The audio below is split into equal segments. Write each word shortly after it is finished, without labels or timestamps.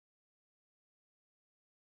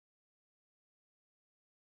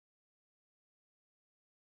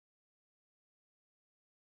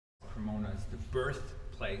Cremona is the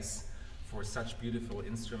birthplace for such beautiful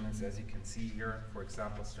instruments as you can see here. For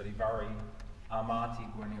example, Stradivari, Amati,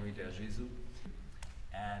 Guarneri del Gesu.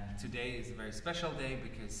 And today is a very special day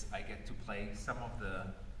because I get to play some of the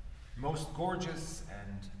most gorgeous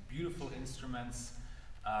and beautiful instruments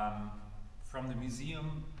from the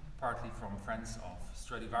museum, partly from Friends of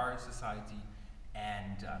Stradivari Society.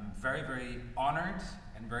 And I'm very, very honored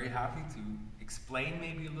and very happy to explain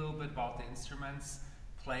maybe a little bit about the instruments,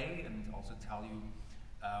 play, and also tell you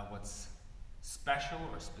what's special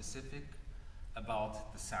or specific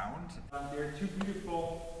about the sound. There are two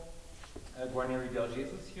beautiful Guarneri del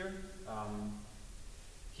Gesu here.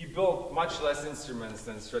 He built much less instruments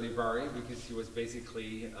than Stradivari because he was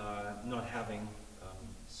basically not having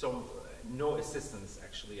no assistance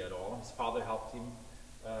actually at all. His father helped him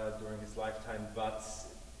during his lifetime, but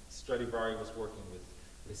Stradivari was working with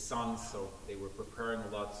his sons, so they were preparing a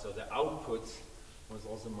lot, so the output was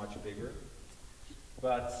also much bigger.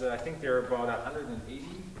 But I think there are about 180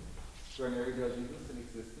 Guarneri del Gesu in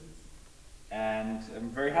existence, and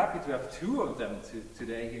I'm very happy to have two of them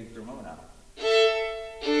today here in Cremona.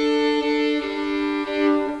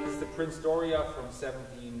 This is the Prince Doria from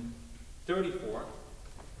 1734.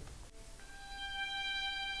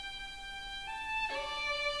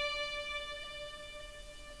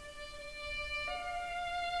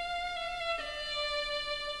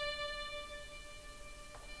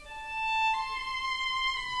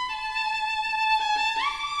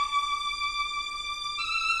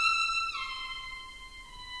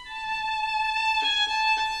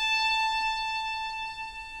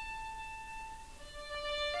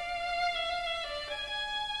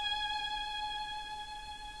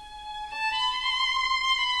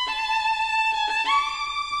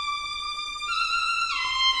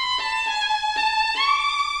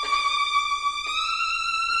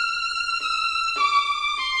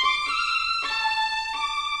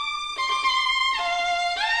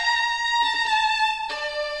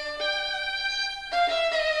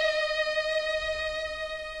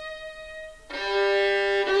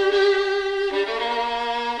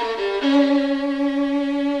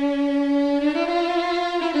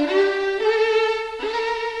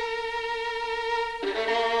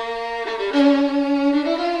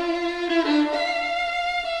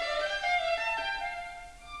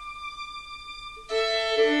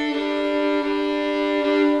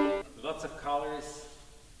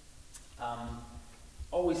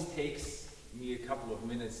 Always takes me a couple of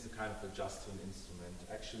minutes to kind of adjust to an instrument.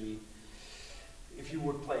 Actually, if you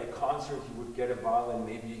would play a concert, you would get a violin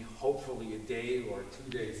maybe hopefully a day or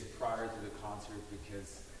 2 days prior to the concert,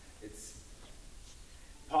 because it's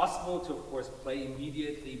possible to, of course, play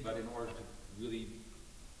immediately, but in order to really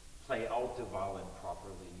play out the violin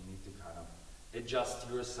properly, you need to kind of adjust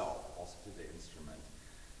yourself also to the instrument.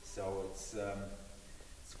 So it's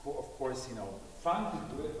of course, you know, fun to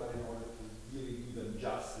do it, but in order to really do them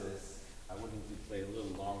justice, I would need to play a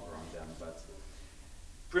little longer on them. But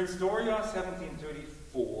Prince Doria,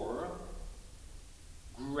 1734,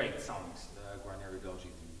 great sounding Guarneri del Gesu,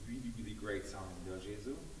 really, really great sounding del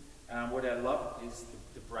Gesu. What I love is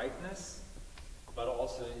the brightness, but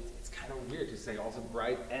also it's kind of weird to say also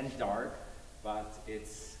bright and dark, but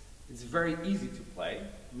it's very easy to play,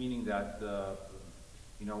 meaning that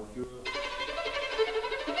you know, if you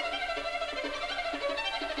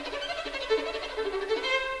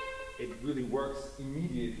it really works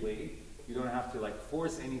immediately. You don't have to like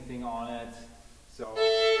force anything on it. So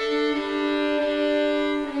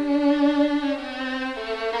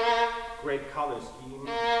great color scheme.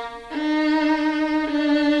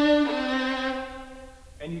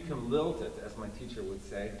 And you can lilt it, as my teacher would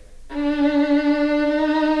say.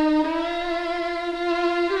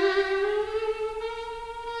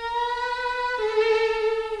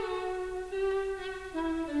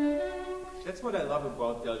 That's what I love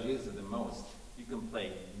about del Gesu the most. You can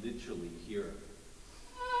play literally here.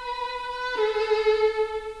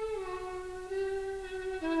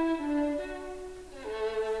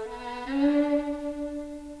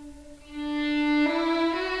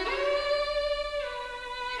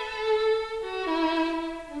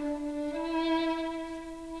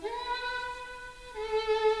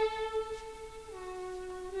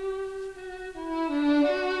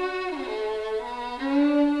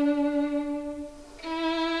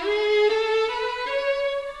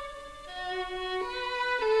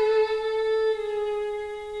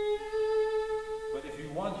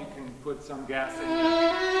 Put some gas in there.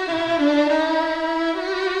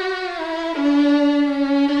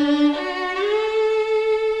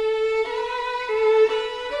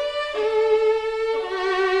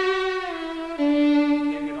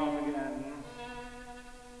 Take it off again.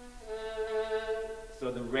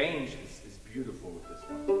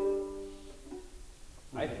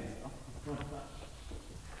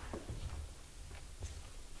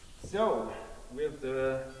 So, we have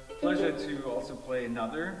the pleasure to also play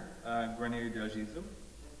another Guarneri del Gesu,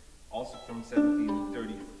 also from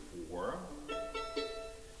 1734.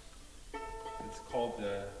 It's called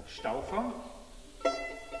the Staufer. Let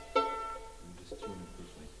me just tune it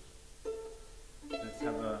quickly. Let's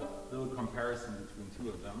have a little comparison between two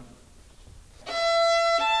of them.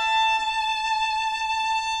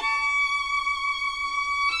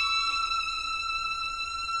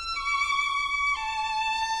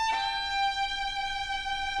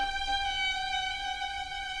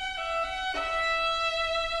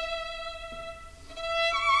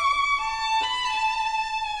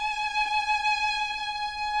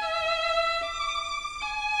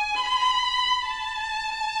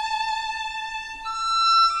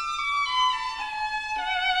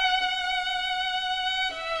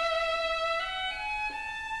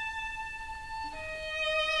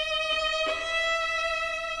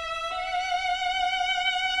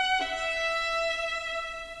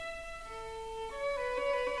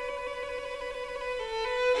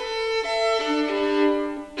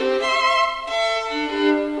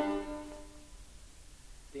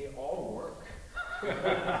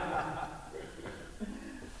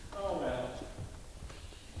 Oh well.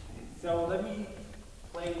 So let me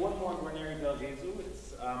play one more Guarneri del Gesu.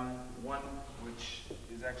 It's one which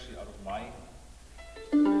is actually out of my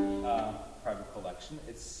private collection.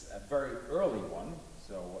 It's a very early one,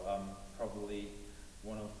 so probably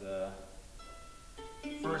one of the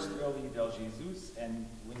first early Del Gesus. And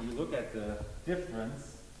when you look at the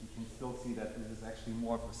difference, you can still see that this is actually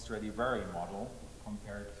more of a Stradivari model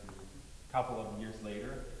compared to a couple of years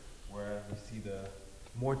later, where you see the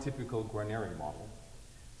more typical Guarneri model.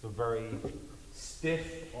 So very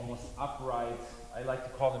stiff, almost upright. I like to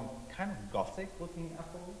call them kind of Gothic looking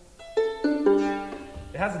apples.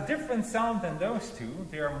 It has a different sound than those two.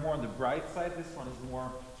 They are more on the bright side. This one is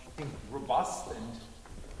more, I think, robust,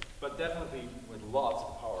 but definitely with lots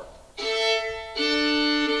of power.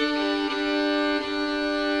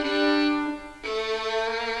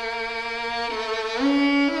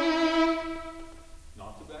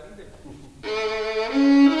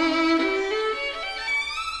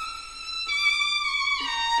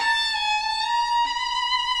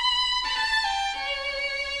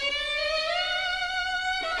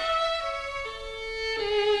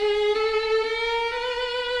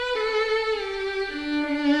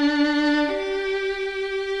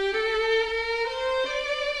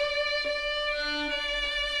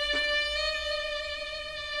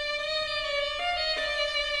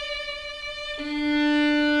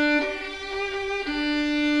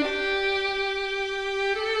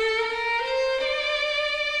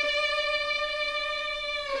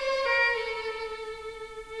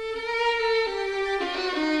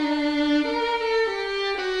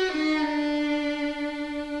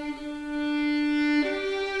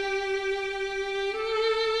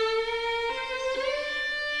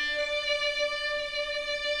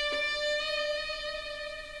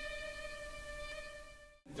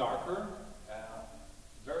 Darker,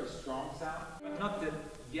 very strong sound, but not the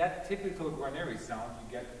yet typical Guarneri sound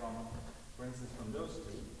you get from, for instance, from those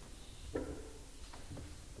two,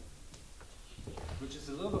 which is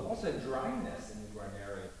a little bit also a dryness in the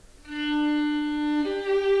Guarneri.